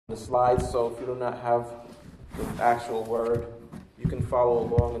the slides, so if you do not have the actual word, you can follow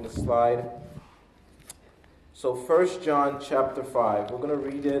along in the slide. So 1 John chapter 5, we're going to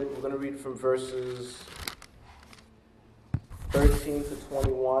read it. We're going to read from verses 13 to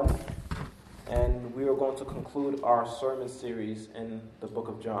 21, and we are going to conclude our sermon series in the book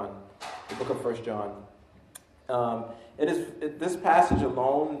of John, the book of 1 John. This passage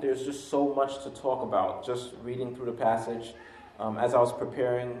alone, there's just so much to talk about, just reading through the passage. As I was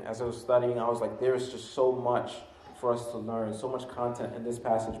preparing, as I was studying, I was like, there is just so much for us to learn, so much content in this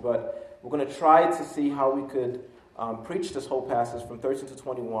passage. But we're going to try to see how we could preach this whole passage from 13 to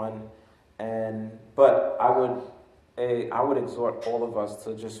 21. But I would exhort all of us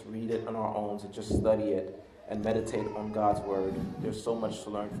to just read it on our own, to just study it and meditate on God's word. There's so much to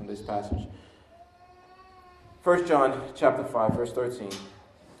learn from this passage. 1 John chapter 5, verse 13.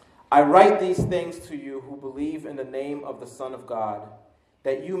 I write these things to you who believe in the name of the Son of God,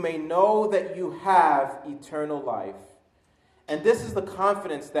 that you may know that you have eternal life. And this is the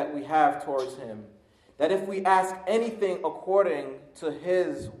confidence that we have towards him, that if we ask anything according to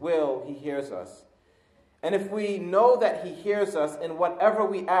his will, he hears us. And if we know that he hears us in whatever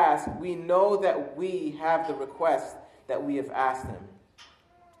we ask, we know that we have the request that we have asked him.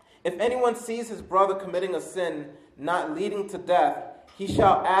 If anyone sees his brother committing a sin not leading to death, he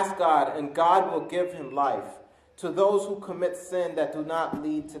shall ask God, and God will give him life. To those who commit sin that do not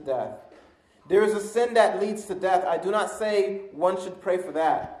lead to death. There is a sin that leads to death. I do not say one should pray for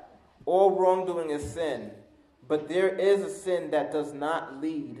that. All wrongdoing is sin. But there is a sin that does not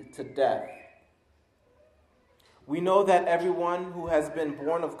lead to death. We know that everyone who has been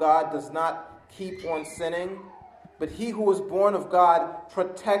born of God does not keep on sinning, but he who is born of God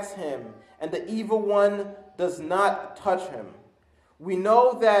protects him, and the evil one does not touch him. We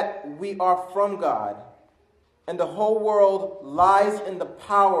know that we are from God, and the whole world lies in the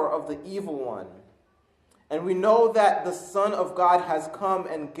power of the evil one. And we know that the Son of God has come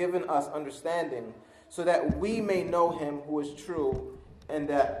and given us understanding, so that we may know him who is true, and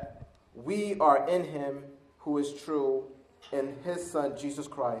that we are in him who is true, in his Son, Jesus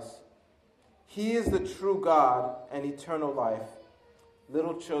Christ. He is the true God and eternal life.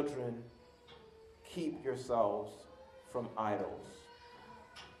 Little children, keep yourselves from idols.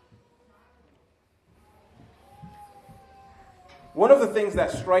 One of the things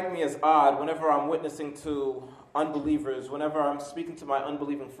that strike me as odd whenever I'm witnessing to unbelievers, whenever I'm speaking to my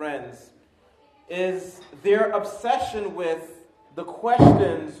unbelieving friends, is their obsession with the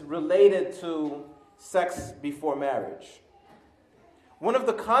questions related to sex before marriage. One of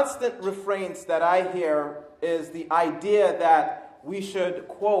the constant refrains that I hear is the idea that we should,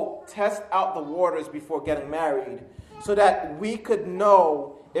 quote, test out the waters before getting married so that we could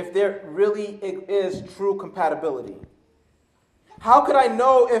know if there really is true compatibility. How could I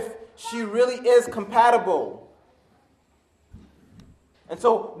know if she really is compatible? And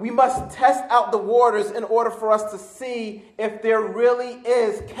so we must test out the waters in order for us to see if there really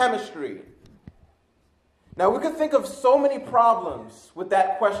is chemistry. Now, we could think of so many problems with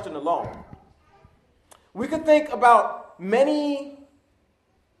that question alone. We could think about we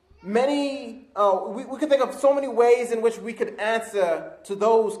could think of so many ways in which we could answer to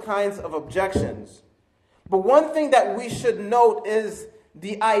those kinds of objections. But one thing that we should note is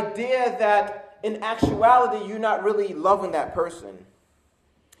the idea that in actuality, you're not really loving that person.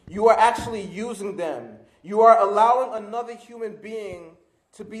 You are actually using them. You are allowing another human being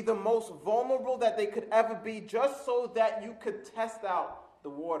to be the most vulnerable that they could ever be, just so that you could test out the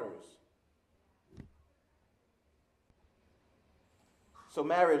waters. So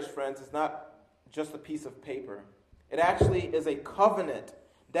marriage, friends, is not just a piece of paper. It actually is a covenant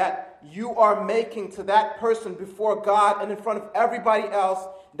that you are making to that person before God and in front of everybody else,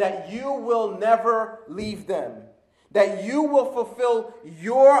 that you will never leave them, that you will fulfill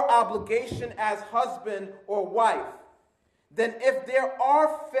your obligation as husband or wife. Then if there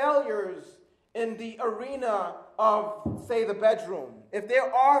are failures in the arena of, say, the bedroom, if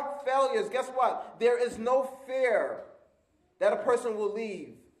there are failures, guess what? There is no fear that a person will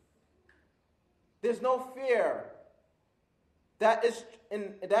leave. There's no fear. That is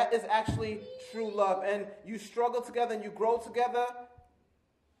actually true love. And you struggle together and you grow together.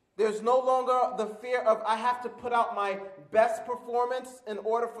 There's no longer the fear of, I have to put out my best performance in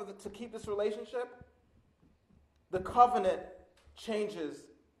order to keep this relationship. The covenant changes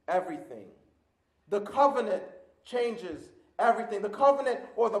everything. The covenant changes everything. The covenant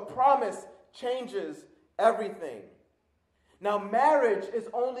or the promise changes everything. Now, marriage is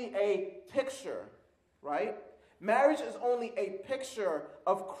only a picture, right? Marriage is only a picture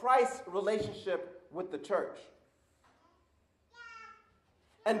of Christ's relationship with the church.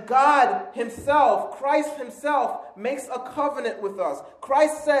 And God himself, Christ himself, makes a covenant with us.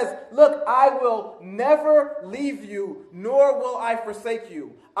 Christ says, look, I will never leave you, nor will I forsake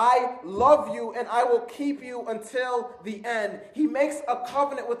you. I love you and I will keep you until the end. He makes a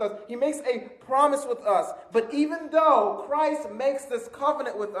covenant with us. He makes a promise with us. But even though Christ makes this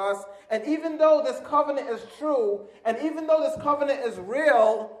covenant with us, and even though this covenant is true, and even though this covenant is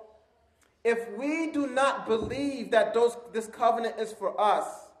real, if we do not believe that this covenant is for us,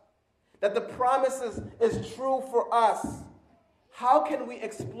 that the promise is true for us, how can we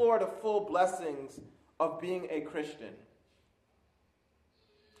explore the full blessings of being a Christian?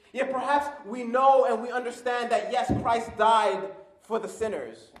 Yeah, perhaps we know and we understand that, yes, Christ died for the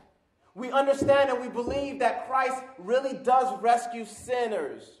sinners. We understand and we believe that Christ really does rescue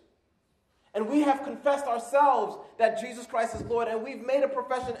sinners. And we have confessed ourselves that Jesus Christ is Lord, and we've made a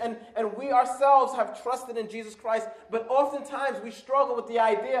profession, and we ourselves have trusted in Jesus Christ. But oftentimes we struggle with the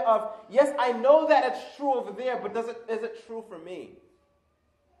idea of, yes, I know that it's true over there, but is it true for me?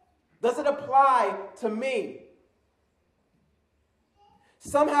 Does it apply to me?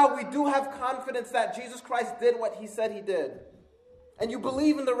 Somehow we do have confidence that Jesus Christ did what he said he did. And you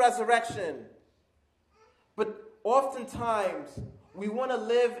believe in the resurrection. But oftentimes we want to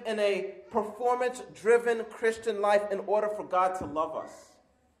live in a performance-driven Christian life in order for God to love us.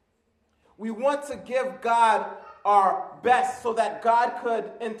 We want to give God our best so that God could,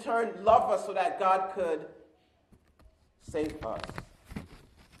 in turn, love us, so that God could save us.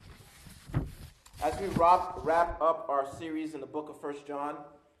 As we wrap up our series in the book of 1 John,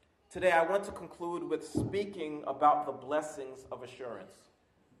 today I want to conclude with speaking about the blessings of assurance.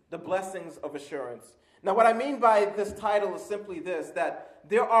 The blessings of assurance. Now, what I mean by this title is simply this, that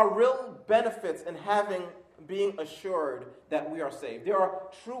there are real benefits in being assured that we are saved. There are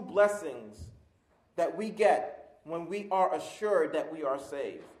true blessings that we get when we are assured that we are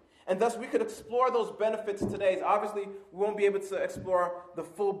saved. And thus, we could explore those benefits today. Obviously, we won't be able to explore the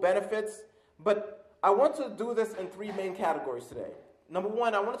full benefits, but I want to do this in three main categories today. Number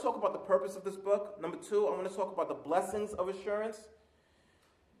one, I want to talk about the purpose of this book. Number two, I want to talk about the blessings of assurance.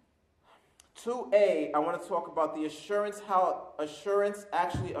 2A, I want to talk about the assurance, how assurance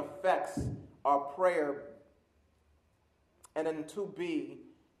actually affects our prayer. And then 2B,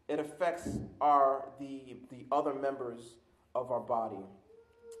 it affects the other members of our body.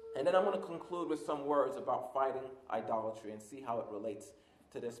 And then I'm going to conclude with some words about fighting idolatry and see how it relates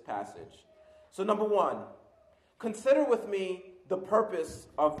to this passage. So number one, consider with me the purpose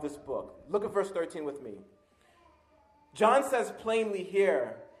of this book. Look at verse 13 with me. John says plainly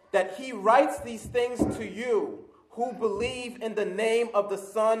here that he writes these things to you who believe in the name of the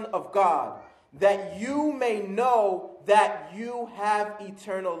Son of God, that you may know that you have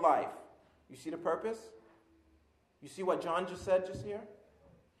eternal life. You see the purpose? You see what John just said just here?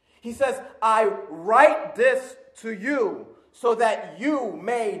 He says, I write this to you so that you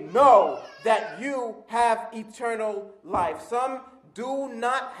may know that you have eternal life. Some do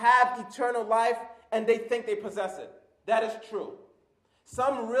not have eternal life and they think they possess it. That is true.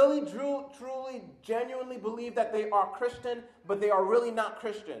 Some really, truly, genuinely believe that they are Christian, but they are really not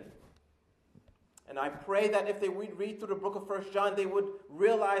Christian. And I pray that if they would read through the book of 1 John, they would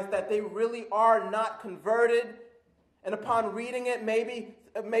realize that they really are not converted. And upon reading it, maybe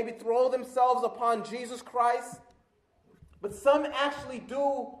throw themselves upon Jesus Christ. But some actually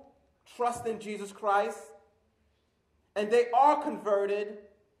do trust in Jesus Christ. And they are converted,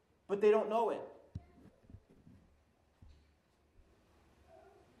 but they don't know it.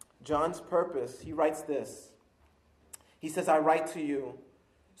 John's purpose, he writes this. He says, I write to you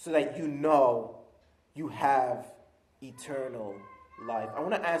so that you know you have eternal life. I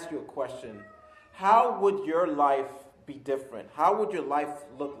want to ask you a question. How would your life be different? How would your life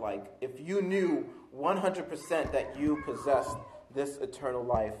look like if you knew 100% that you possessed this eternal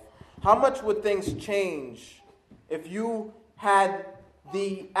life? How much would things change if you had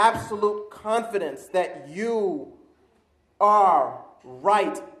the absolute confidence that you are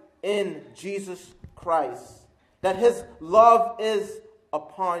right in Jesus Christ, that his love is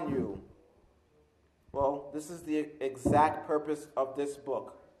upon you? Well, this is the exact purpose of this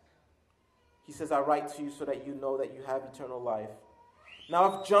book. He says, I write to you so that you know that you have eternal life.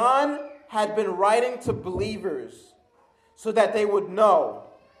 Now, if John had been writing to believers so that they would know,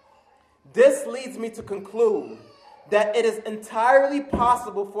 this leads me to conclude that it is entirely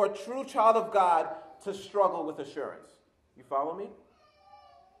possible for a true child of God to struggle with assurance. You follow me?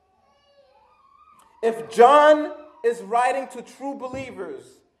 If John is writing to true believers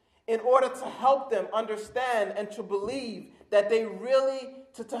in order to help them understand and to believe that they really,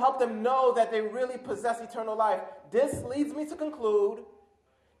 to help them know that they really possess eternal life, this leads me to conclude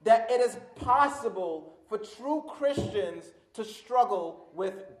that it is possible for true Christians to struggle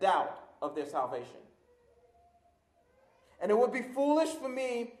with doubt of their salvation. And it would be foolish for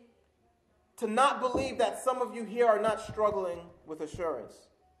me to not believe that some of you here are not struggling with assurance.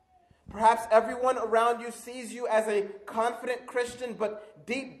 Perhaps everyone around you sees you as a confident Christian, but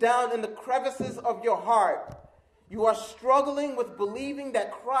deep down in the crevices of your heart, you are struggling with believing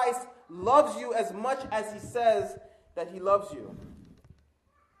that Christ loves you as much as he says that he loves you.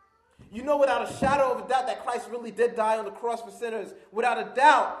 You know without a shadow of a doubt that Christ really did die on the cross for sinners. Without a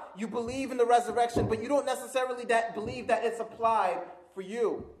doubt, you believe in the resurrection, but you don't necessarily believe that it's applied for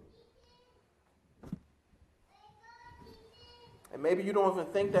you. And maybe you don't even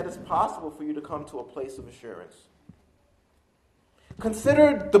think that it's possible for you to come to a place of assurance.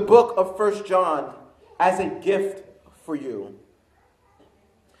 Consider the book of 1 John as a gift for you.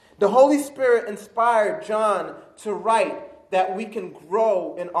 The Holy Spirit inspired John to write that we can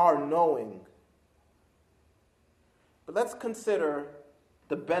grow in our knowing. But let's consider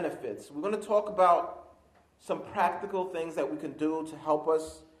the benefits. We're going to talk about some practical things that we can do to help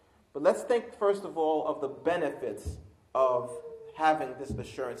us. But let's think first of all of the benefits of having this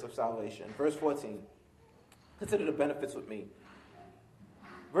assurance of salvation. Verse 14. Consider the benefits with me.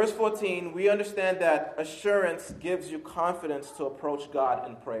 Verse 14, we understand that assurance gives you confidence to approach God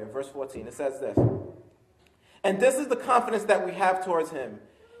in prayer. Verse 14, it says this. And this is the confidence that we have towards him,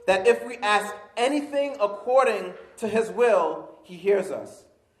 that if we ask anything according to his will, he hears us.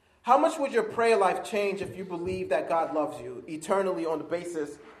 How much would your prayer life change if you believe that God loves you eternally on the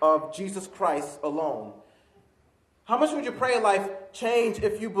basis of Jesus Christ alone? How much would your prayer life change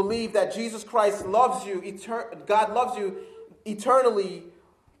if you believe that Jesus Christ loves you, God loves you eternally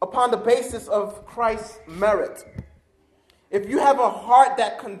upon the basis of Christ's merit? If you have a heart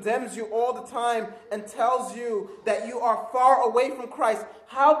that condemns you all the time and tells you that you are far away from Christ,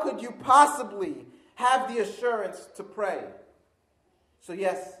 how could you possibly have the assurance to pray? So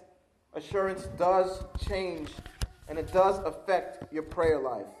yes, assurance does change and it does affect your prayer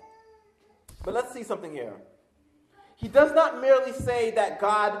life. But let's see something here. He does not merely say that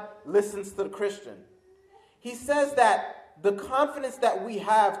God listens to the Christian. He says that the confidence that we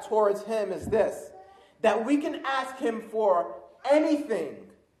have towards him is this, that we can ask him for anything.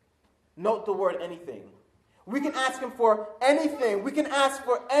 Note the word anything. We can ask him for anything. We can ask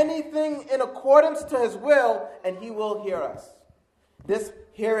for anything in accordance to his will, and he will hear us. This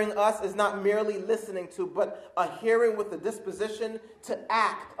hearing us is not merely listening to, but a hearing with a disposition to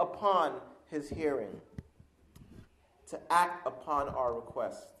act upon his hearing, to act upon our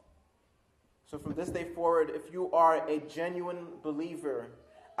request. So from this day forward, if you are a genuine believer,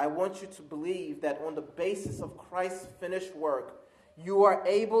 I want you to believe that on the basis of Christ's finished work, you are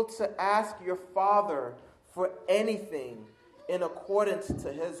able to ask your Father for anything in accordance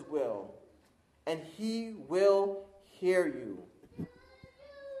to his will, and he will hear you.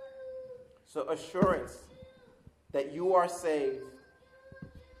 So assurance that you are saved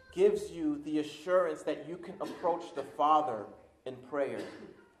gives you the assurance that you can approach the Father in prayer.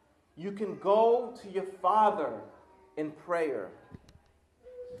 You can go to your Father in prayer.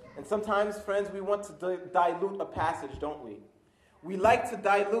 And sometimes, friends, we want to dilute a passage, don't we? We like to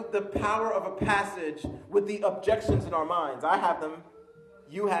dilute the power of a passage with the objections in our minds. I have them.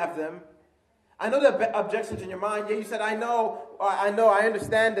 You have them. I know there are objections in your mind. Yeah, you said, I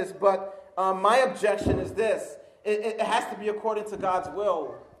understand this, but my objection is this. It has to be according to God's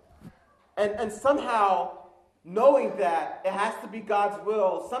will. And somehow, knowing that it has to be God's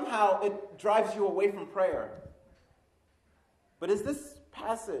will, somehow it drives you away from prayer. But is this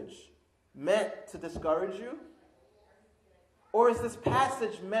passage meant to discourage you? Or is this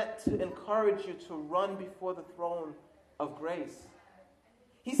passage meant to encourage you to run before the throne of grace?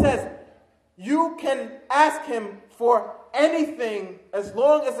 He says, you can ask him for anything as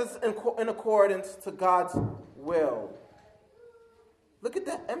long as it's in accordance to God's will. Look at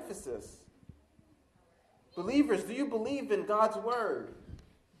that emphasis. Believers, do you believe in God's word?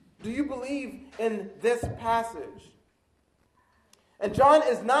 Do you believe in this passage? And John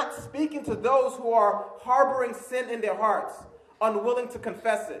is not speaking to those who are harboring sin in their hearts, unwilling to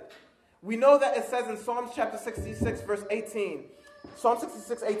confess it. We know that it says in Psalms chapter 66, verse 18, Psalm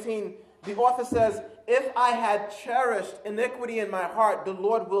 66, 18, the author says, if I had cherished iniquity in my heart, the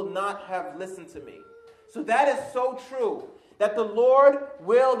Lord will not have listened to me. So that is so true, that the Lord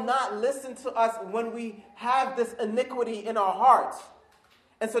will not listen to us when we have this iniquity in our hearts.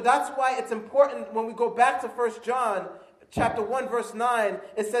 And so that's why it's important when we go back to 1 John chapter 1, verse 9,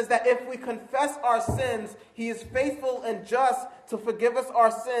 it says that if we confess our sins, he is faithful and just to forgive us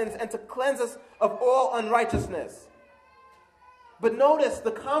our sins and to cleanse us of all unrighteousness. But notice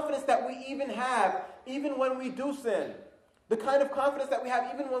the confidence that we even have, even when we do sin. The kind of confidence that we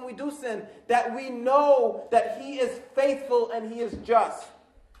have even when we do sin, that we know that He is faithful and He is just.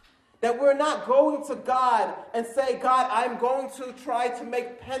 That we're not going to God and say, God, I'm going to try to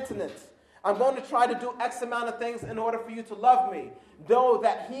make penitence. I'm going to try to do X amount of things in order for you to love me. Know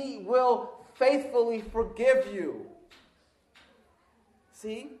that He will faithfully forgive you.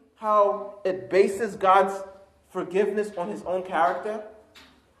 See how it bases God's forgiveness on His own character?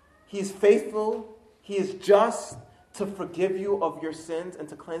 He's faithful. He is just to forgive you of your sins and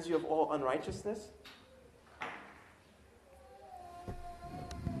to cleanse you of all unrighteousness.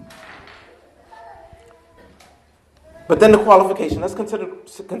 But then the qualification. Let's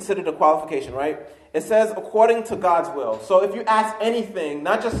consider the qualification, right? It says according to God's will. So if you ask anything,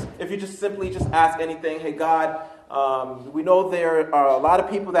 not just if you just simply ask anything, hey God, we know there are a lot of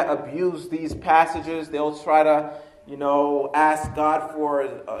people that abuse these passages. They'll try to, ask God for,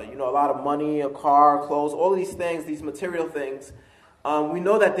 a lot of money, a car, clothes, all of these things, these material things. We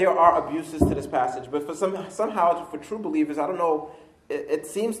know that there are abuses to this passage, but somehow for true believers, I don't know, it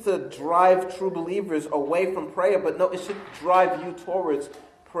seems to drive true believers away from prayer, but no, it should drive you towards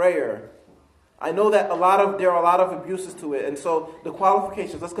prayer. I know that there are a lot of abuses to it, and so the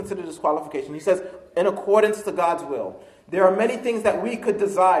qualifications, let's consider this qualification. He says, in accordance to God's will. There are many things that we could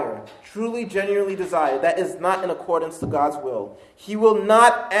desire, truly, genuinely desire, that is not in accordance to God's will. He will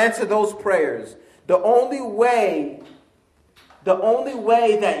not answer those prayers. The only way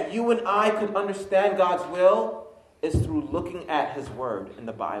that you and I could understand God's will is through looking at His Word in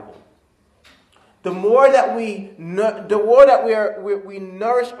the Bible. The more that we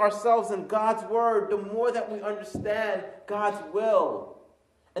nourish ourselves in God's Word, the more that we understand God's will.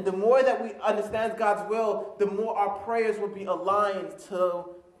 And the more that we understand God's will, the more our prayers will be aligned to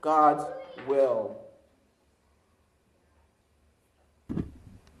God's will.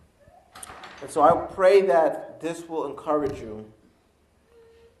 And so I pray that this will encourage you.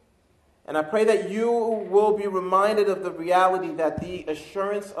 And I pray that you will be reminded of the reality that the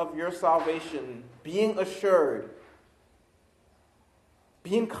assurance of your salvation, being assured,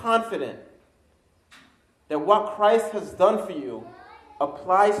 being confident that what Christ has done for you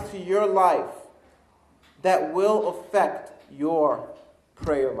applies to your life, that will affect your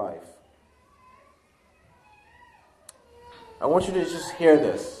prayer life. I want you to just hear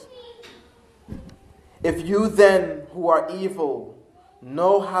this. If you then, who are evil,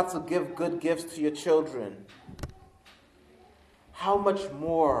 know how to give good gifts to your children, how much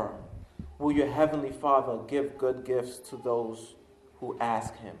more will your Heavenly Father give good gifts to those who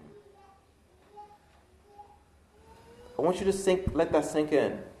ask Him? I want you to let that sink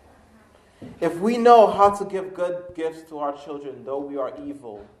in. If we know how to give good gifts to our children, though we are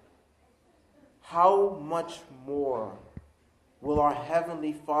evil, how much more will our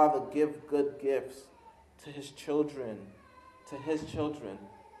Heavenly Father give good gifts to His children,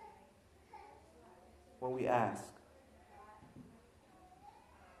 when we ask?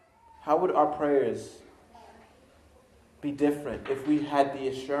 How would our prayers be different if we had the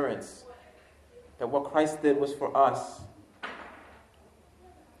assurance that what Christ did was for us,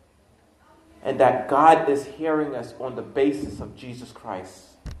 and that God is hearing us on the basis of Jesus Christ?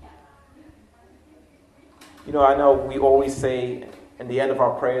 I know we always say in the end of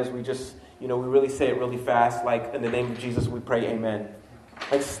our prayers, we just, we really say it really fast, like in the name of Jesus we pray amen.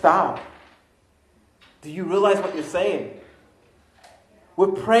 Like, stop. Do you realize what you're saying?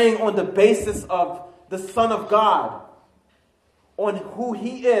 We're praying on the basis of the Son of God, on who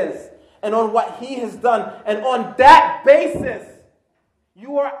He is, and on what He has done. And on that basis,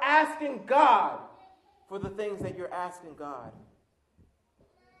 you are asking God for the things that you're asking God.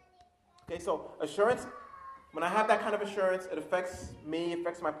 Okay, so assurance, when I have that kind of assurance, it affects me,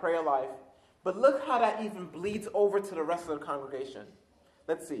 affects my prayer life. But look how that even bleeds over to the rest of the congregation.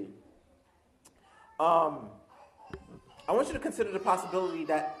 Let's see. I want you to consider the possibility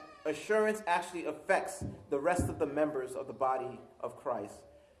that assurance actually affects the rest of the members of the body of Christ.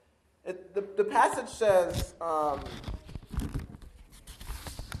 The passage says,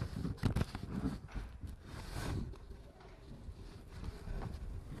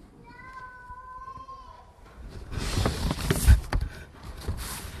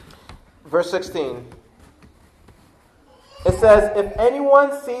 verse 16, it says, if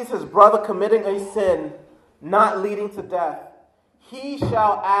anyone sees his brother committing a sin not leading to death, he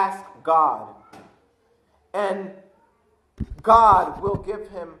shall ask God, and God will give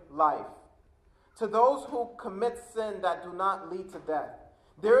him life. To those who commit sin that do not lead to death.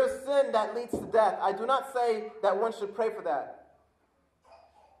 There is sin that leads to death. I do not say that one should pray for that.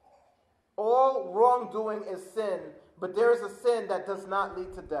 All wrongdoing is sin, but there is a sin that does not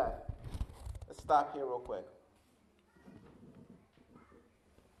lead to death. Let's stop here real quick.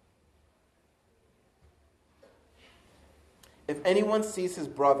 If anyone sees his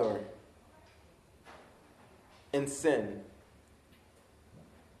brother in sin,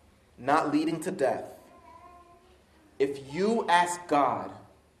 not leading to death, if you ask God,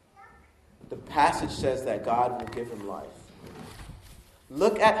 the passage says that God will give him life.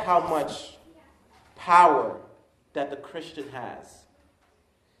 Look at how much power that the Christian has.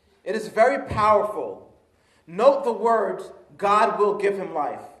 It is very powerful. Note the words, God will give him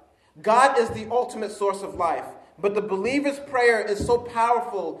life. God is the ultimate source of life. But the believer's prayer is so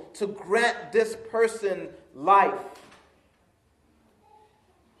powerful to grant this person life.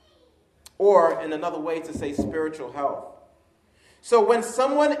 Or, in another way to say, spiritual health. So when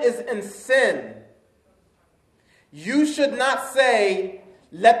someone is in sin, you should not say,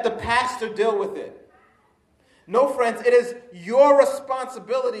 let the pastor deal with it. No, friends, it is your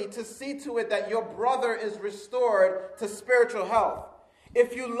responsibility to see to it that your brother is restored to spiritual health.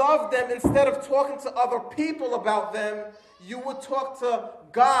 If you love them, instead of talking to other people about them, you would talk to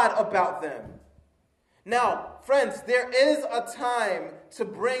God about them. Now, friends, there is a time to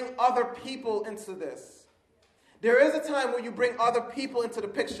bring other people into this. There is a time where you bring other people into the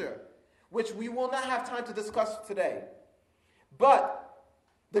picture, which we will not have time to discuss today. But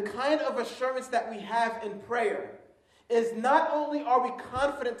the kind of assurance that we have in prayer is not only are we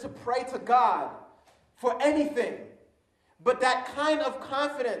confident to pray to God for anything, but that kind of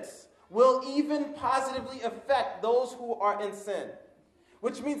confidence will even positively affect those who are in sin.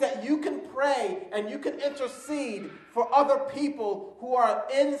 Which means that you can pray and you can intercede for other people who are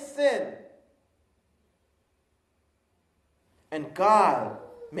in sin. And God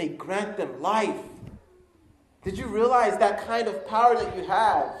may grant them life. Did you realize that kind of power that you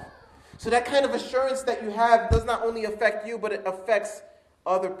have? So that kind of assurance that you have does not only affect you, but it affects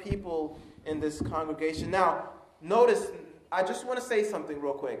other people in this congregation. Now, notice, I just want to say something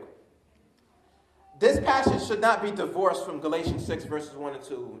real quick. This passage should not be divorced from Galatians 6, verses 1 and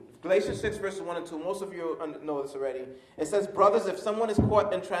 2. Galatians 6, verses 1 and 2, most of you know this already. It says, brothers, if someone is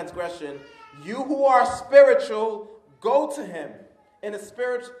caught in transgression, you who are spiritual, go to him in a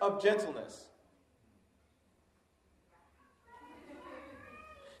spirit of gentleness.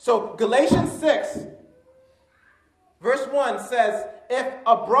 So Galatians 6, verse 1 says, if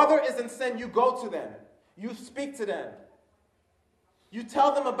a brother is in sin, you go to them. You speak to them. You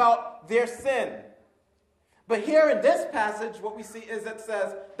tell them about their sin. But here in this passage, what we see is it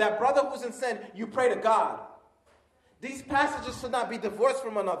says that brother who's in sin, you pray to God. These passages should not be divorced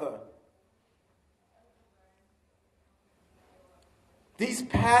from one another. These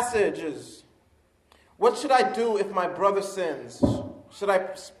passages, what should I do if my brother sins? Should I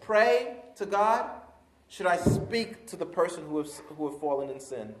pray to God? Should I speak to the person who have fallen in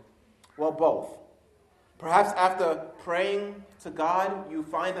sin? Well, both. Perhaps after praying to God, you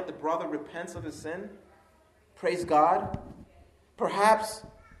find that the brother repents of his sin. Praise God. Perhaps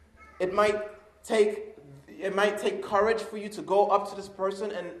it might take courage for you to go up to this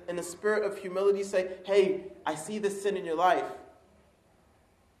person and in a spirit of humility say, hey, I see this sin in your life.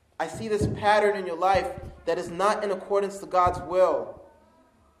 I see this pattern in your life that is not in accordance to God's will.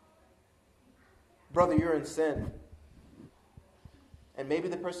 Brother, you're in sin. And maybe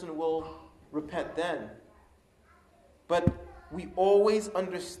the person will repent then. But we always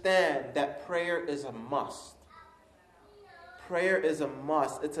understand that prayer is a must. Prayer is a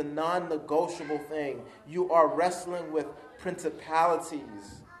must. It's a non-negotiable thing. You are wrestling with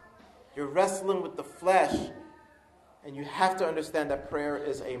principalities. You're wrestling with the flesh. And you have to understand that prayer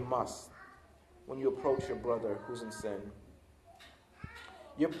is a must when you approach your brother who's in sin.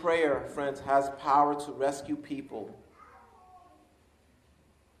 Your prayer, friends, has power to rescue people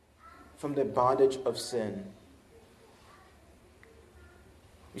from the bondage of sin.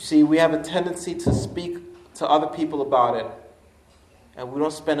 You see, we have a tendency to speak to other people about it, and we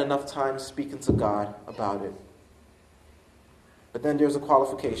don't spend enough time speaking to God about it. But then there's a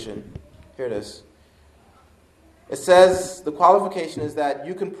qualification. Here it is. It says the qualification is that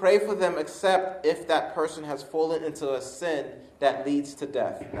you can pray for them except if that person has fallen into a sin that leads to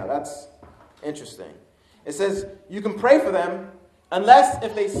death. Now that's interesting. It says you can pray for them unless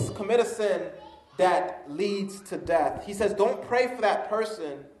if they commit a sin that leads to death. He says don't pray for that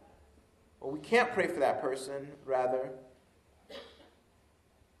person, or we can't pray for that person, rather,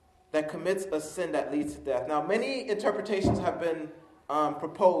 that commits a sin that leads to death. Now many interpretations have been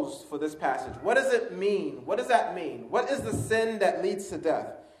proposed for this passage. What does it mean? What does that mean? What is the sin that leads to death?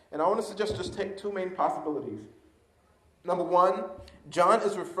 And I want to suggest just take two main possibilities. Number one, John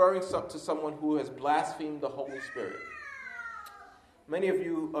is referring to someone who has blasphemed the Holy Spirit. Many of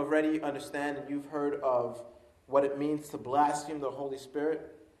you already understand and you've heard of what it means to blaspheme the Holy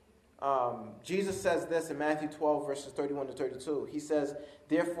Spirit. Jesus says this in Matthew 12, verses 31 to 32. He says,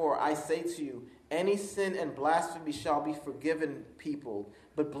 "Therefore I say to you, any sin and blasphemy shall be forgiven people,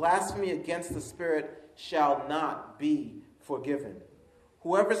 but blasphemy against the Spirit shall not be forgiven.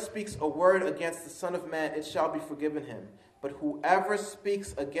 Whoever speaks a word against the Son of Man, it shall be forgiven him. But whoever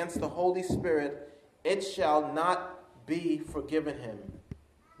speaks against the Holy Spirit, it shall not be forgiven him,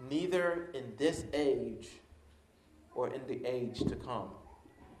 neither in this age or in the age to come."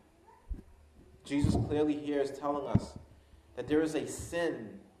 Jesus clearly here is telling us that there is a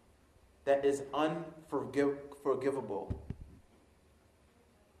sin that is unforgivable.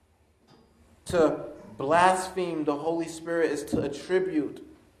 To blaspheme the Holy Spirit is to attribute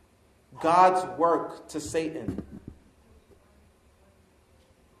God's work to Satan.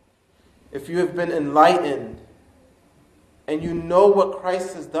 If you have been enlightened and you know what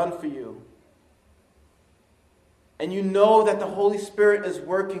Christ has done for you, and you know that the Holy Spirit is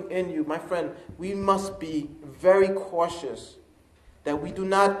working in you, my friend, we must be very cautious that we do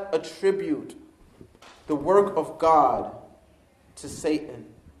not attribute the work of God to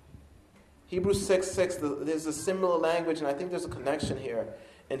Satan. Hebrews 6:6, there's a similar language, and I think there's a connection here.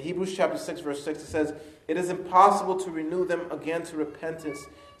 In Hebrews chapter 6, verse 6, it says, "It is impossible to renew them again to repentance,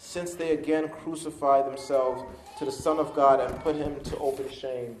 since they again crucify themselves to the Son of God and put him to open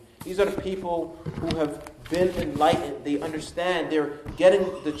shame." These are the people who have been enlightened. They understand. They're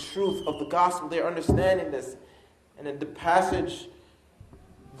getting the truth of the gospel. They're understanding this. And in the passage,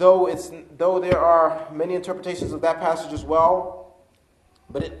 though there are many interpretations of that passage as well,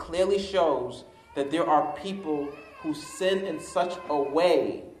 but it clearly shows that there are people who sin in such a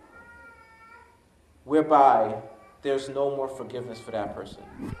way whereby there's no more forgiveness for that person.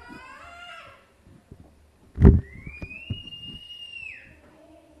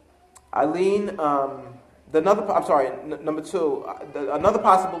 Number two, another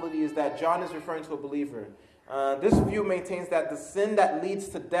possibility is that John is referring to a believer. This view maintains that the sin that leads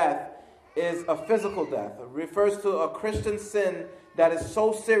to death is a physical death. It refers to a Christian sin that is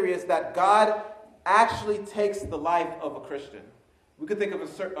so serious that God actually takes the life of a Christian. We could think of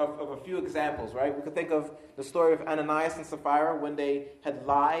a few examples, right? We could think of the story of Ananias and Sapphira when they had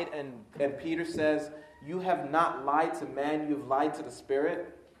lied, and Peter says, "You have not lied to man, you have lied to the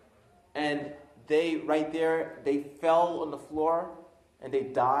Spirit." And they fell on the floor and they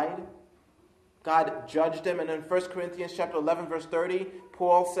died. God judged them. And in 1 Corinthians chapter 11, verse 30,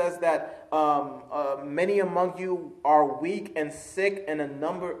 Paul says that many among you are weak and sick, and a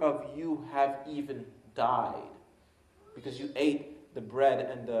number of you have even died because you ate the bread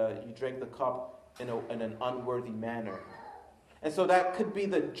and you drank the cup in an unworthy manner. And so that could be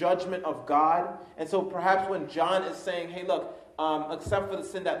the judgment of God. And so perhaps when John is saying, hey, look, except for the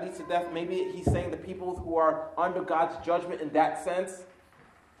sin that leads to death, maybe he's saying the people who are under God's judgment in that sense.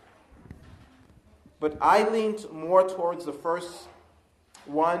 But I leaned more towards the first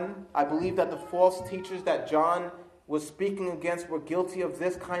one. I believe that the false teachers that John was speaking against were guilty of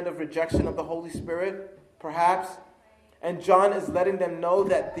this kind of rejection of the Holy Spirit, perhaps. And John is letting them know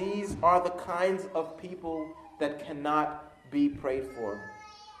that these are the kinds of people that cannot be prayed for.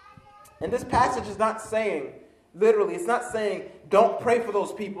 And this passage is not saying, literally, it's not saying don't pray for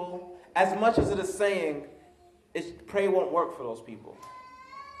those people as much as it is saying pray won't work for those people.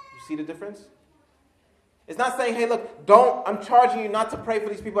 You see the difference? It's not saying, hey, look, I'm charging you not to pray for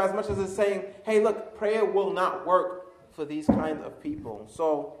these people as much as it's saying, hey, look, prayer will not work for these kinds of people.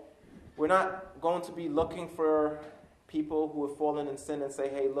 So we're not going to be looking for people who have fallen in sin and say,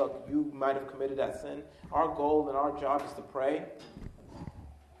 hey, look, you might have committed that sin. Our goal and our job is to pray.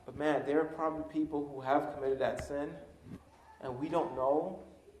 But man, there are probably people who have committed that sin and we don't know.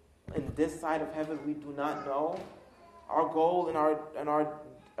 In this side of heaven, we do not know. Our goal and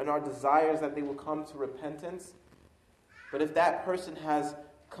our desire is that they will come to repentance. But if that person has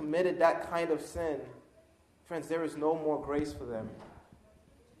committed that kind of sin, friends, there is no more grace for them.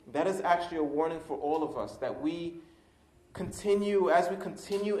 That is actually a warning for all of us, that we continue, as we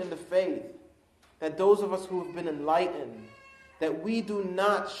continue in the faith, that those of us who have been enlightened, that we do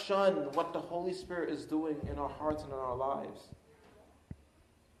not shun what the Holy Spirit is doing in our hearts and in our lives.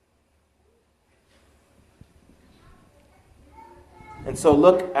 And so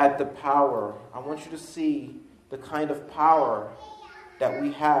look at the power. I want you to see the kind of power that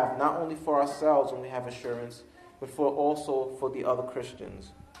we have, not only for ourselves when we have assurance, but also for the other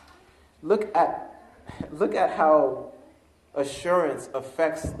Christians. Look at how assurance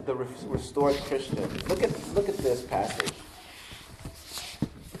affects the restored Christian. Look at this passage.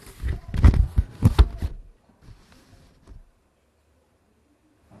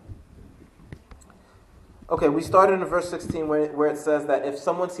 Okay, we started in verse 16 where it says that if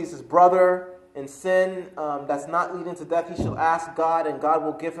someone sees his brother in sin that's not leading to death, he shall ask God, and God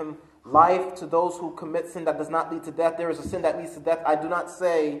will give him life. To those who commit sin that does not lead to death, there is a sin that leads to death. I do not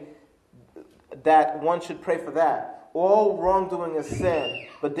say that one should pray for that. All wrongdoing is sin,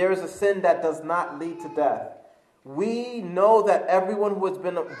 but there is a sin that does not lead to death. We know that everyone who has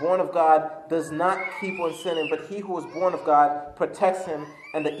been born of God does not keep on sinning, but he who is born of God protects him,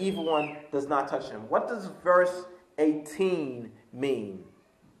 and the evil one does not touch him. What does verse 18 mean?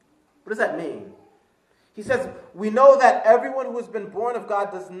 What does that mean? He says, we know that everyone who has been born of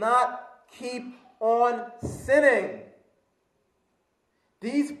God does not keep on sinning.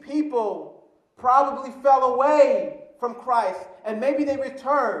 These people probably fell away from Christ, and maybe they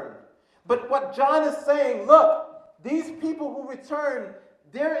returned. But what John is saying, look, these people who return,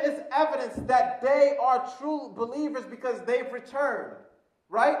 there is evidence that they are true believers because they've returned,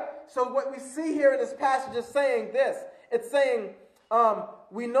 right? So what we see here in this passage is saying this. It's saying,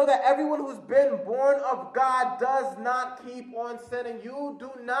 we know that everyone who's been born of God does not keep on sinning. You do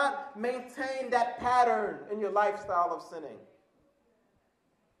not maintain that pattern in your lifestyle of sinning.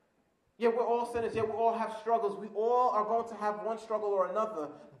 Yeah, we're all sinners. Yeah, we all have struggles. We all are going to have one struggle or another.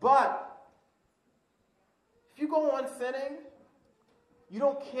 But if you go on sinning, you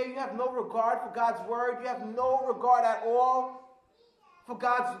don't care, you have no regard for God's word, you have no regard at all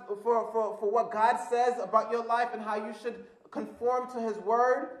for what God says about your life and how you should conform to his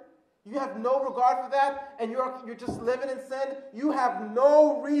word. You have no regard for that, and you're just living in sin. You have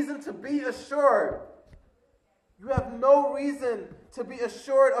no reason to be assured. You have no reason to be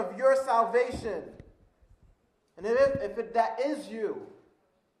assured of your salvation. And if that is you,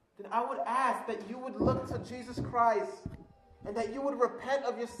 then I would ask that you would look to Jesus Christ and that you would repent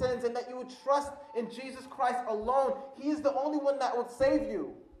of your sins and that you would trust in Jesus Christ alone. He is the only one that will save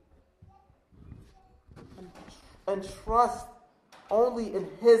you. And trust only in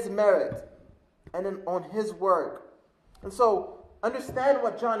his merit and on his work. And so understand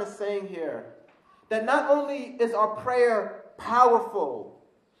what John is saying here. That not only is our prayer powerful,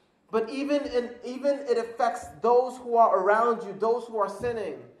 but even it affects those who are around you, those who are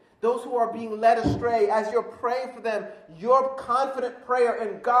sinning, those who are being led astray. As you're praying for them, your confident prayer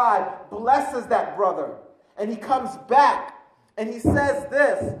in God blesses that brother. And he comes back and he says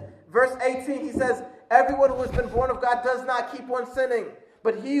this, verse 18, he says, everyone who has been born of God does not keep on sinning,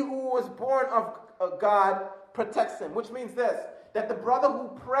 but he who was born of God protects him. Which means this, that the brother who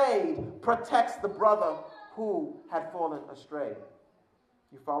prayed protects the brother who had fallen astray.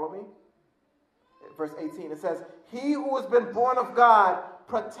 You follow me? Verse 18, it says, he who has been born of God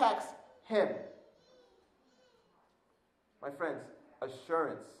protects him. My friends,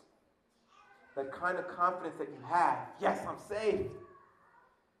 assurance, that kind of confidence that you have, yes, I'm saved,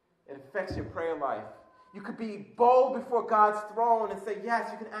 it affects your prayer life. You could be bold before God's throne and say, yes,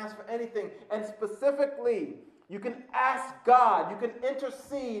 you can ask for anything. And specifically, you can ask God, you can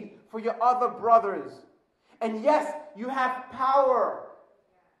intercede for your other brothers. And yes, you have power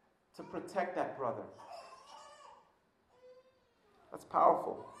to protect that brother. That's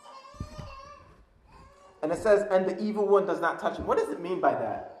powerful. And it says, and the evil one does not touch him. What does it mean by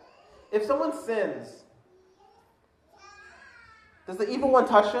that? If someone sins, does the evil one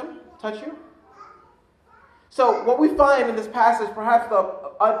touch you? So what we find in this passage, perhaps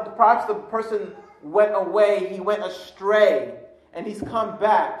the person went away, he went astray, and he's come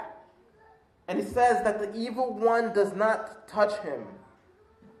back. And it says that the evil one does not touch him.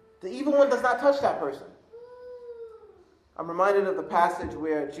 The evil one does not touch that person. I'm reminded of the passage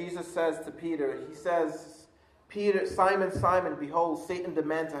where Jesus says to Peter, he says, Peter, Simon, Simon, behold, Satan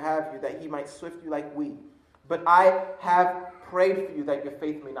demands to have you, that he might swift you like wheat. But I have prayed for you that your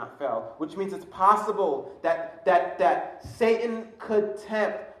faith may not fail. Which means it's possible that Satan could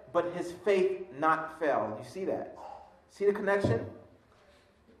tempt, but his faith not fail. You see that? See the connection?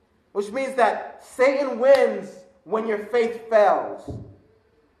 Which means that Satan wins when your faith fails.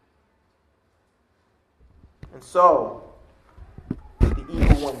 And so, the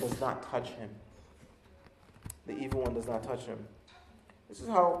evil one does not touch him. The evil one does not touch him. This is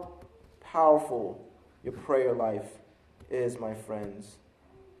how powerful your prayer life is, my friends.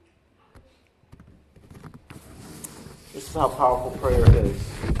 This is how powerful prayer is.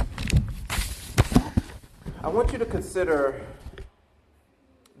 I want you to consider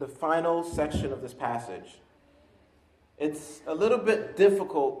the final section of this passage. it's a little bit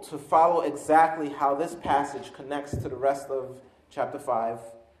difficult to follow exactly how this passage connects to the rest of chapter 5.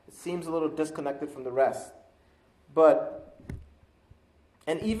 It seems a little disconnected from the rest.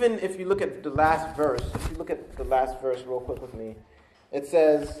 And even if you look at the last verse, real quick with me, it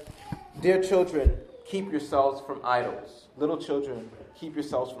says, "Dear children, keep yourselves from idols." Little children, keep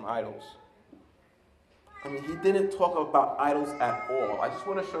yourselves from idols. I mean, he didn't talk about idols at all. I just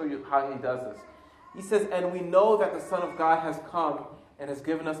want to show you how he does this. He says, "And we know that the Son of God has come and has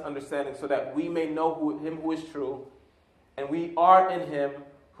given us understanding so that we may know him who is true. And we are in him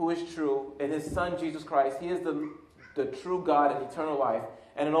who is true, in his Son, Jesus Christ. He is the true God and eternal life."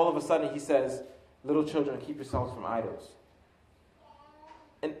 And then all of a sudden he says, "Little children, keep yourselves from idols."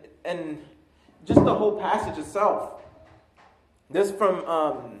 And just the whole passage itself, this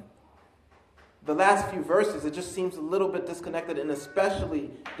from the last few verses, it just seems a little bit disconnected, and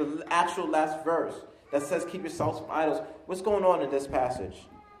especially the actual last verse that says, "Keep yourselves from idols." What's going on in this passage?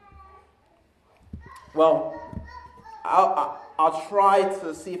 Well, I'll try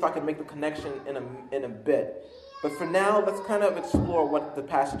to see if I can make the connection in a bit. But for now, let's kind of explore what the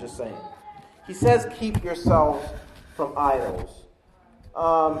passage is saying. He says, "Keep yourselves from idols."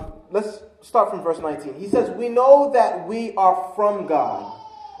 Let's start from verse 19. He says, "We know that we are from God."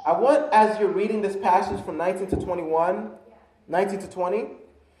 I want, as you're reading this passage from 19 to 20,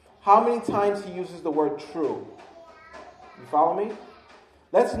 how many times he uses the word true? You follow me?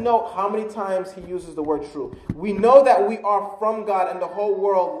 Let's note how many times he uses the word true. "We know that we are from God, and the whole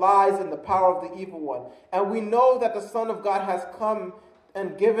world lies in the power of the evil one. And we know that the Son of God has come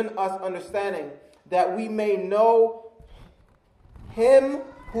and given us understanding, that we may know him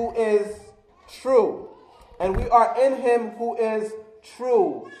who is true. And we are in him who is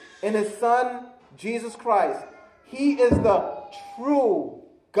true, in his Son, Jesus Christ. He is the true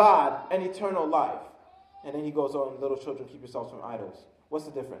God and eternal life." And then he goes on, "Little children, keep yourselves from idols." What's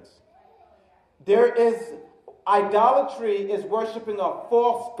the difference? Idolatry is worshiping a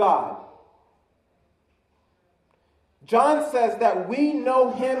false God. John says that we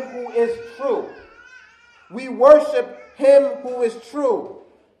know him who is true. We worship him who is true.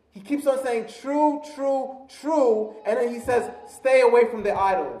 He keeps on saying true, true, true, and then he says, stay away from the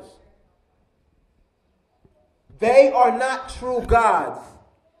idols. They are not true gods.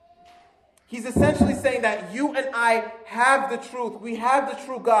 He's essentially saying that you and I have the truth. We have the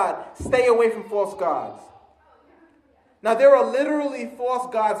true God. Stay away from false gods. Now, there are literally false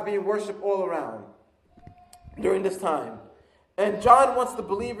gods being worshipped all around during this time. And John wants the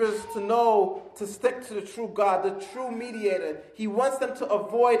believers to know to stick to the true God, the true mediator. He wants them to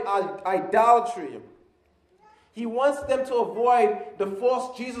avoid idolatry. He wants them to avoid the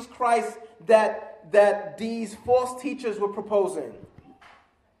false Jesus Christ that these false teachers were proposing.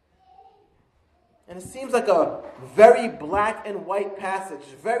 And it seems like a very black and white passage,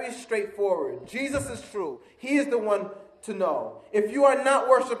 very straightforward. Jesus is true. He is the one to know. If you are not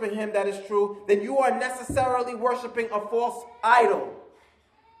worshiping him that is true, then you are necessarily worshiping a false idol.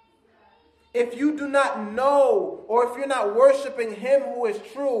 If you do not know, or if you're not worshiping him who is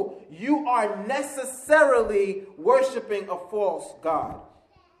true, you are necessarily worshiping a false God.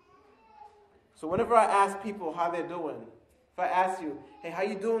 So whenever I ask people how they're doing, if I ask you, hey, how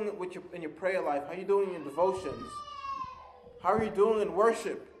you doing in your prayer life? How you doing in your devotions? How are you doing in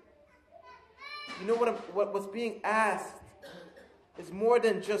worship? You know what's being asked is more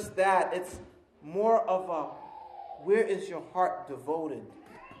than just that. It's more of where is your heart devoted?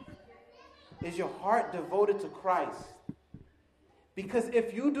 Is your heart devoted to Christ? Because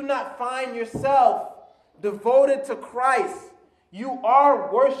if you do not find yourself devoted to Christ, you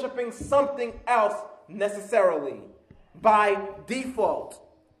are worshiping something else necessarily, by default.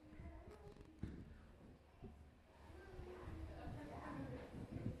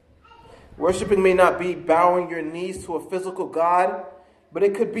 Worshiping may not be bowing your knees to a physical God, but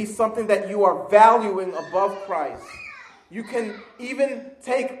it could be something that you are valuing above Christ. You can even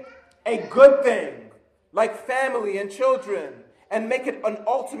take a good thing, like family and children, and make it an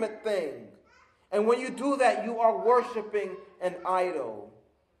ultimate thing. And when you do that, you are worshiping an idol.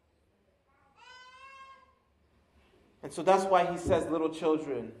 And so that's why he says, little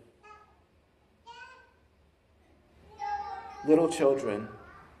children. Little children.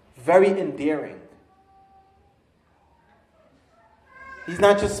 Very endearing. He's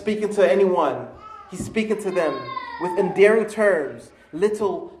not just speaking to anyone. He's speaking to them with endearing terms.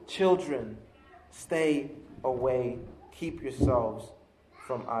 Little children, stay away. Keep yourselves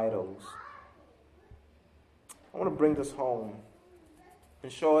from idols. I want to bring this home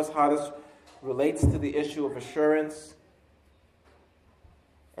and show us how this relates to the issue of assurance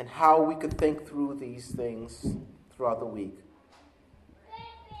and how we could think through these things throughout the week.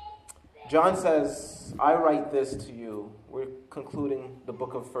 John says, I write this to you. We're concluding the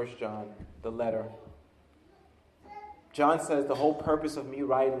book of 1 John, the letter. John says the whole purpose of me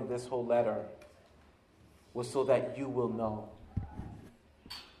writing this whole letter was so that you will know.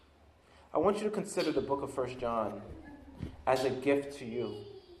 I want you to consider the book of 1 John as a gift to you.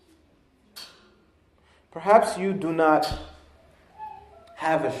 Perhaps you do not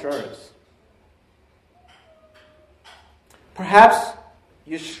have assurance. Perhaps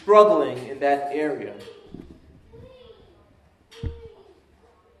you're struggling in that area.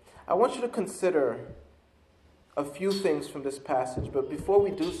 I want you to consider a few things from this passage, but before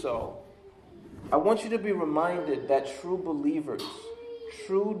we do so, I want you to be reminded that true believers,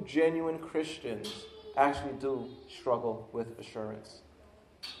 true genuine Christians, actually do struggle with assurance.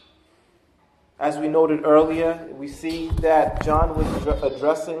 As we noted earlier, we see that John was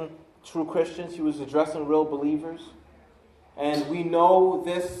addressing true Christians. He was addressing real believers. And we know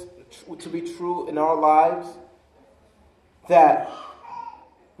this to be true in our lives, that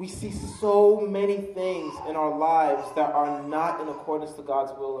we see so many things in our lives that are not in accordance to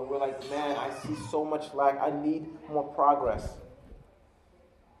God's will. And we're like, man, I see so much lack. I need more progress.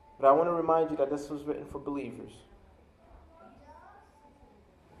 But I want to remind you that this was written for believers.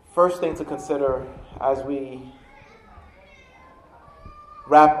 First thing to consider as we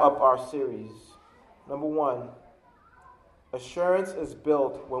wrap up our series. Number one, assurance is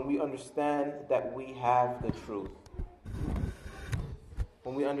built when we understand that we have the truth.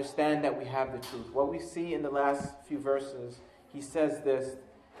 When we understand that we have the truth. What we see in the last few verses, he says this,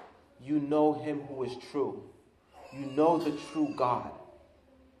 you know him who is true. You know the true God.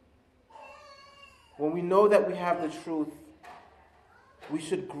 When we know that we have the truth, we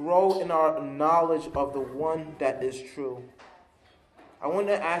should grow in our knowledge of the one that is true. I want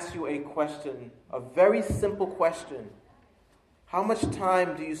to ask you a question, a very simple question. How much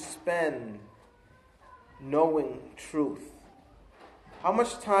time do you spend knowing truth? How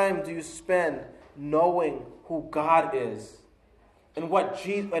much time do you spend knowing who God is and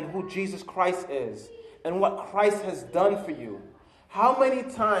who Jesus Christ is and what Christ has done for you? How many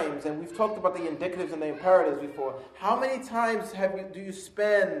times, and we've talked about the indicatives and the imperatives before, how many times do you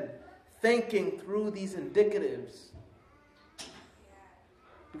spend thinking through these indicatives?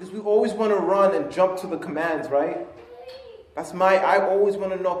 Because we always want to run and jump to the commands, right? I always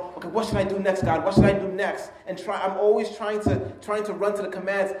want to know, okay, what should I do next, God? What should I do next? And I'm always trying to run to the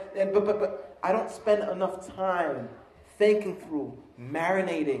commands. But I don't spend enough time thinking through,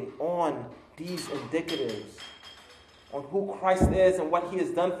 marinating on these indicatives, on who Christ is and what he has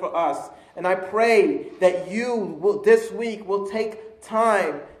done for us. And I pray that you this week will take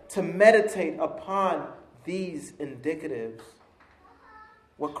time to meditate upon these indicatives,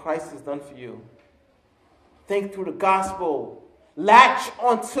 what Christ has done for you. Think through the gospel. Latch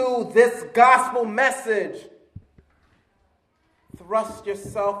onto this gospel message. Thrust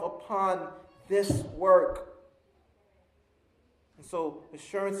yourself upon this work. And so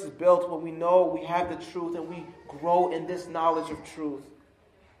assurance is built when we know we have the truth and we grow in this knowledge of truth.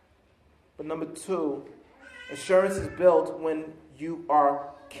 But number two, assurance is built when you are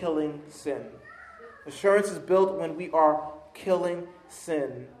killing sin. Assurance is built when we are killing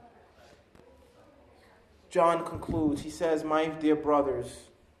sin. John concludes, he says, my dear brothers,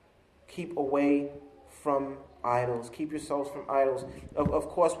 keep away from idols. Keep yourselves from idols. Of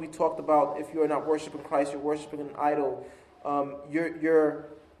course, we talked about if you're not worshiping Christ, you're worshiping an idol.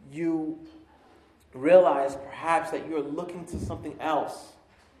 You realize perhaps that you're looking to something else,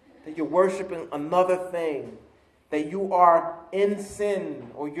 that you're worshiping another thing, that you are in sin,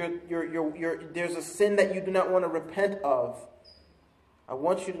 or there's a sin that you do not want to repent of. I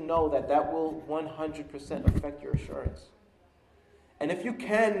want you to know that will 100% affect your assurance. And if you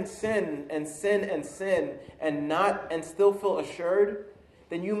can sin and still feel assured,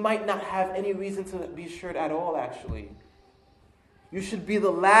 then you might not have any reason to be assured at all, actually. You should be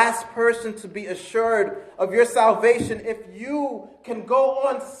the last person to be assured of your salvation if you can go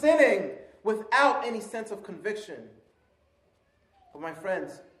on sinning without any sense of conviction. But my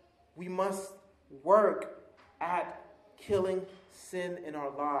friends, we must work at killing sin in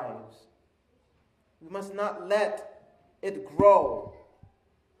our lives. We must not let it grow.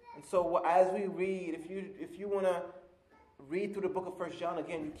 And so as we read, if you want to read through the book of 1 John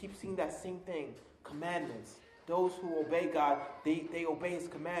again, you keep seeing that same thing. Commandments. Those who obey God, they obey his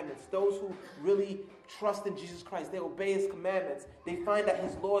commandments. Those who really trust in Jesus Christ, they obey his commandments. They find that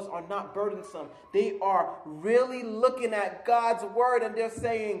his laws are not burdensome. They are really looking at God's word and they're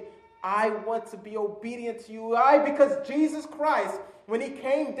saying, I want to be obedient to you. Because Jesus Christ, when he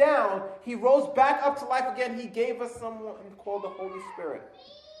came down, he rose back up to life again. He gave us someone called the Holy Spirit.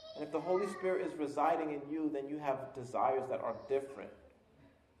 And if the Holy Spirit is residing in you, then you have desires that are different.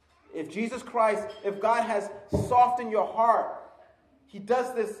 If Jesus Christ, if God has softened your heart, he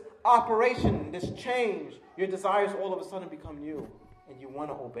does this operation, this change, your desires all of a sudden become new, and you want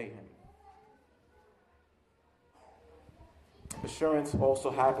to obey him. Assurance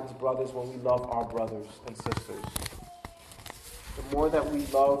also happens, brothers, when we love our brothers and sisters. The more that we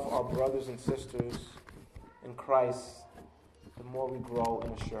love our brothers and sisters in Christ, the more we grow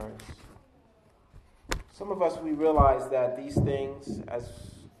in assurance. Some of us, we realize that these things, as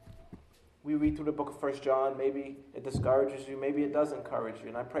we read through the book of 1 John, maybe it discourages you, maybe it does encourage you.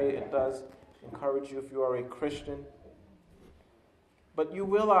 And I pray it does encourage you if you are a Christian. But you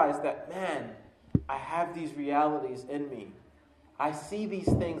realize that, man, I have these realities in me. I see these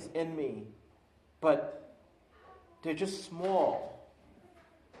things in me, but they're just small.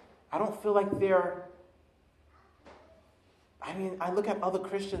 I don't feel like I look at other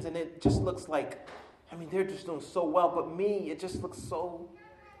Christians and it just looks like, they're just doing so well, but me, it just looks so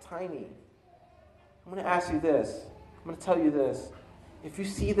tiny. I'm going to ask you this. I'm going to tell you this. If you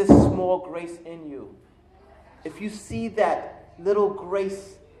see this small grace in you, if you see that little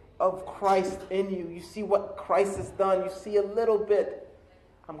grace of Christ in you, you see what Christ has done, you see a little bit,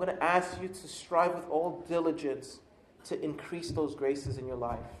 I'm going to ask you to strive with all diligence to increase those graces in your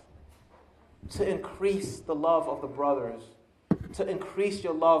life, to increase the love of the brothers, to increase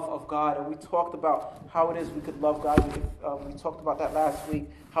your love of God. And we talked about how it is we could love God. We talked about that last week,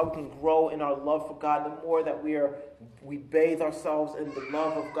 how we can grow in our love for God. The more that we bathe ourselves in the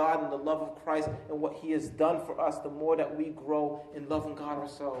love of God and the love of Christ and what he has done for us, the more that we grow in loving God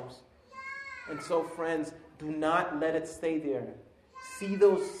ourselves. And so, friends, do not let it stay there. See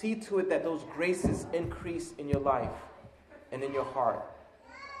to it that those graces increase in your life and in your heart.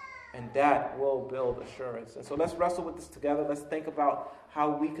 And that will build assurance. And so let's wrestle with this together. Let's think about how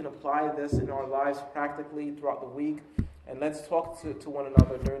we can apply this in our lives practically throughout the week. And let's talk to one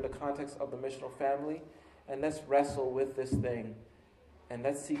another during the context of the missional family. And let's wrestle with this thing. And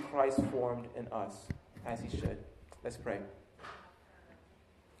let's see Christ formed in us as he should. Let's pray.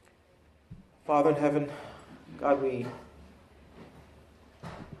 Father in heaven, God,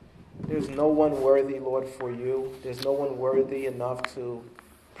 there's no one worthy, Lord, for you. There's no one worthy enough to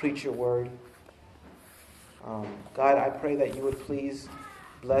preach your word. God, I pray that you would please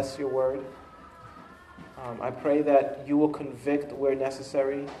bless your word. I pray that you will convict where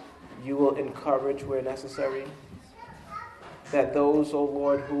necessary. You will encourage where necessary. That those, O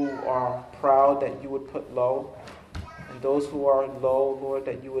Lord, who are proud, that you would put low. And those who are low, Lord,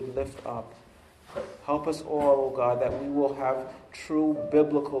 that you would lift up. Help us all, O God, that we will have true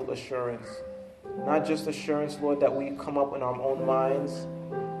biblical assurance. Not just assurance, Lord, that we come up in our own minds,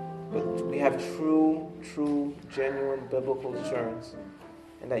 but we have true, genuine biblical assurance.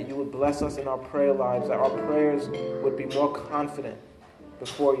 And that you would bless us in our prayer lives, that our prayers would be more confident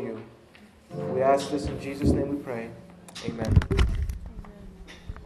before you. We ask this in Jesus' name we pray. Amen.